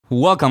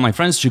Welcome my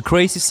friends to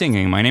Crazy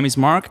Singing. My name is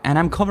Mark and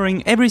I'm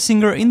covering every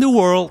singer in the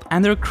world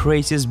and their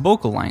craziest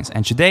vocal lines,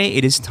 and today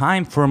it is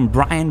time for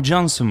Brian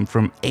Johnson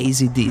from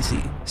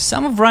AC/DC.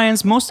 Some of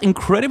Brian's most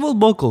incredible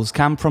vocals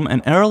come from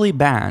an early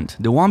band,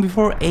 the one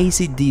before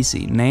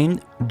AC/DC,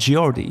 named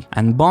Geordie,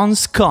 and Bon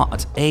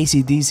Scott,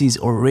 AC/DC's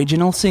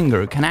original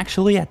singer, can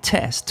actually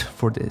attest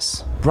for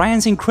this.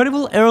 Brian's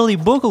incredible early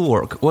vocal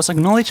work was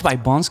acknowledged by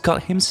Bon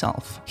Scott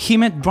himself. He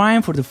met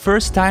Brian for the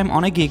first time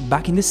on a gig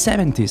back in the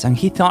 70s and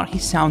he thought he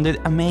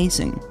sounded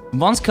amazing.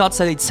 Bon Scott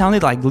said it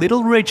sounded like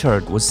Little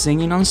Richard was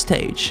singing on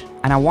stage.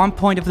 And at one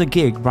point of the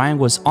gig, Brian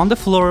was on the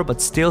floor but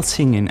still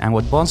singing, and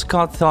what Bon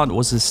Scott thought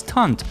was a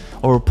stunt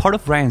or part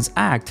of Brian's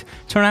act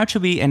turned out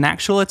to be an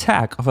actual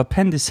attack of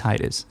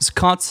appendicitis.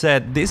 Scott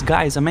said, "This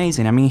guy is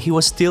amazing, I mean, he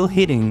was still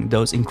hitting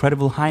those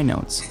incredible high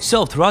notes."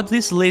 So throughout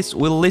this list,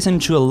 we'll listen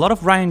to a lot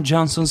of Brian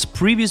Johnson's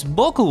previous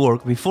vocal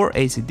work before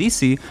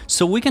AC/DC,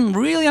 so we can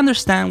really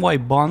understand why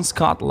Bon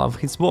Scott loved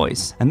his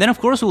voice. And then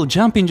of course we'll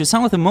jump into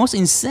some of the most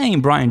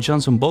insane Brian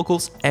Johnson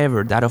vocals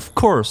ever, that of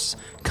course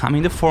come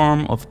in the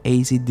form of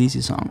AC/DC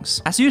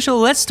songs. As usual,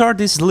 let's start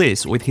this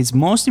list with his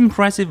most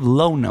impressive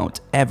low note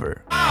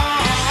ever.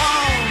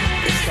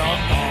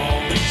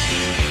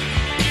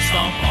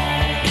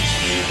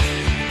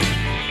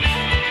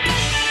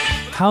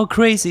 How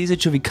crazy is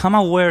it to become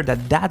aware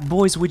that that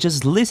voice we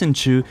just listened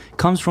to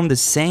comes from the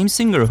same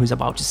singer who's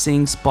about to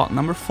sing spot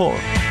number 4.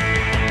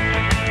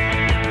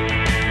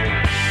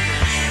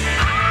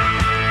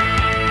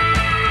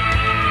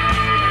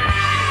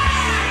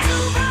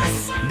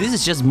 This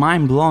is just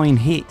mind-blowing.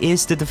 He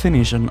is the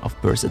definition of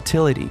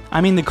versatility. I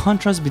mean, the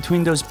contrast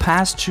between those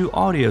past two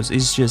audios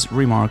is just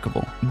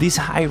remarkable. These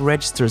high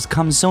registers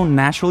come so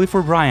naturally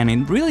for Brian.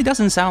 It really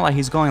doesn't sound like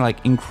he's going like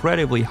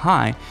incredibly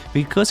high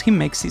because he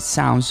makes it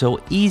sound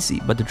so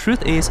easy. But the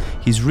truth is,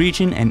 he's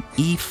reaching an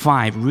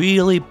E5,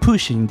 really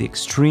pushing the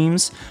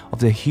extremes of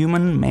the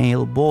human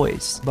male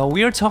voice. But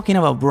we are talking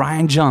about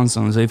Brian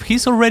Johnson, so if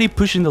he's already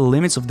pushing the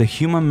limits of the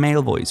human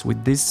male voice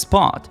with this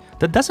spot,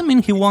 that doesn't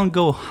mean he won't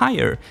go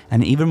higher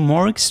and even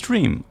more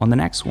extreme on the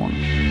next one.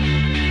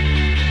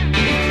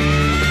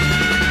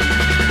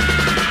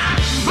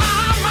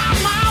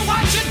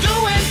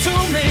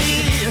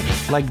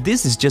 Like,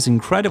 this is just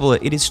incredible.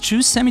 It is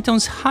 2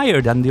 semitones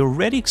higher than the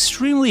already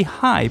extremely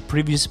high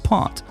previous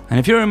spot. And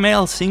if you're a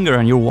male singer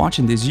and you're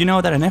watching this, you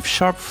know that an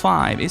F-sharp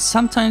 5 is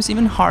sometimes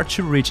even hard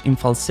to reach in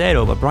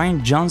falsetto, but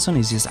Brian Johnson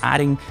is just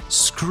adding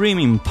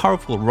screaming,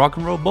 powerful rock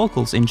and roll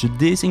vocals into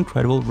these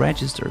incredible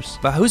registers.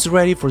 But who's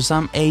ready for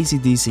some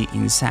AC/DC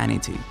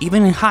insanity?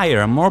 Even higher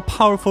and more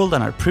powerful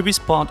than our previous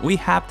spot, we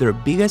have their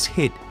biggest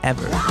hit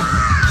ever.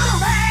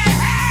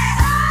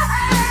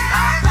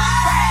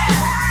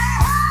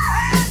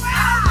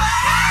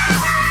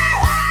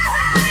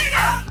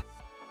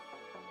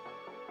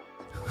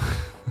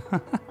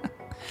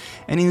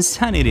 An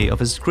insanity of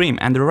a scream,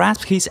 and the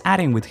rasp he's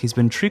adding with his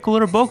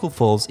ventricular vocal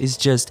folds is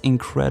just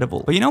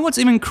incredible. But you know what's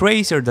even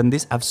crazier than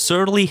this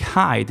absurdly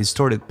high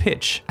distorted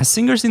pitch? As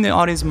singers in the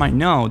audience might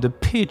know, the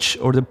pitch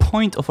or the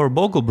point of our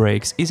vocal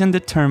breaks isn't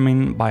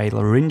determined by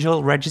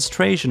laryngeal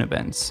registration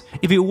events.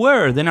 If it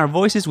were, then our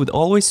voices would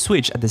always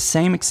switch at the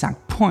same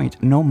exact point,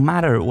 no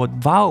matter what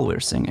vowel we're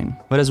singing.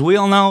 But as we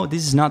all know,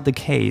 this is not the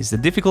case. The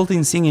difficulty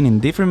in singing in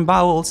different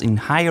vowels in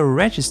higher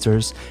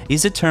registers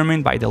is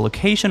determined by the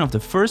location of the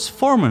first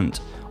formant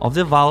of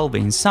the vowel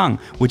being sung,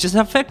 which is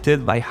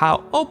affected by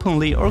how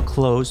openly or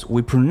close we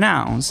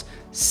pronounce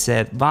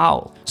said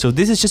vowel. So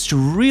this is just to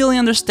really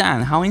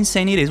understand how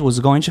insane it is what's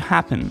going to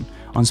happen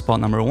on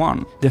spot number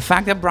 1. The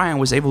fact that Brian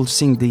was able to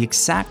sing the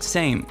exact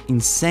same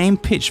insane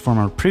pitch from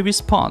our previous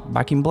spot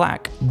back in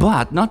black,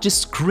 but not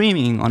just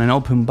screaming on an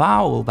open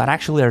vowel, but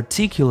actually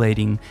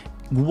articulating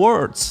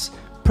words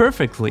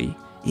perfectly,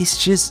 is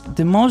just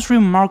the most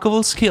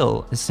remarkable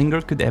skill a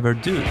singer could ever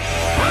do.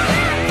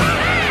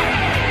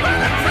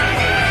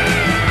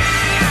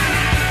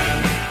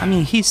 I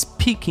mean, he's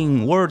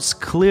speaking words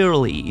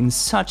clearly in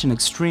such an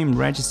extreme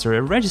register,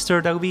 a register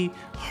that would be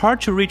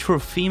hard to reach for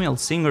female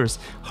singers,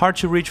 hard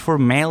to reach for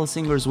male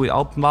singers with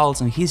open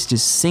vowels, and he's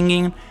just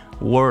singing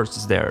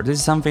words there. This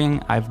is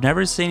something I've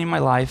never seen in my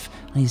life,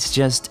 and it's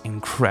just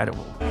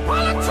incredible.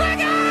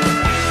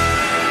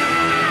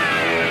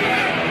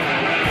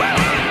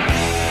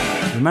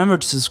 Remember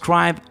to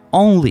subscribe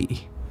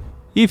only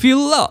if you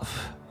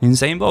love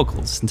insane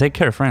vocals, and take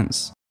care,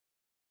 friends.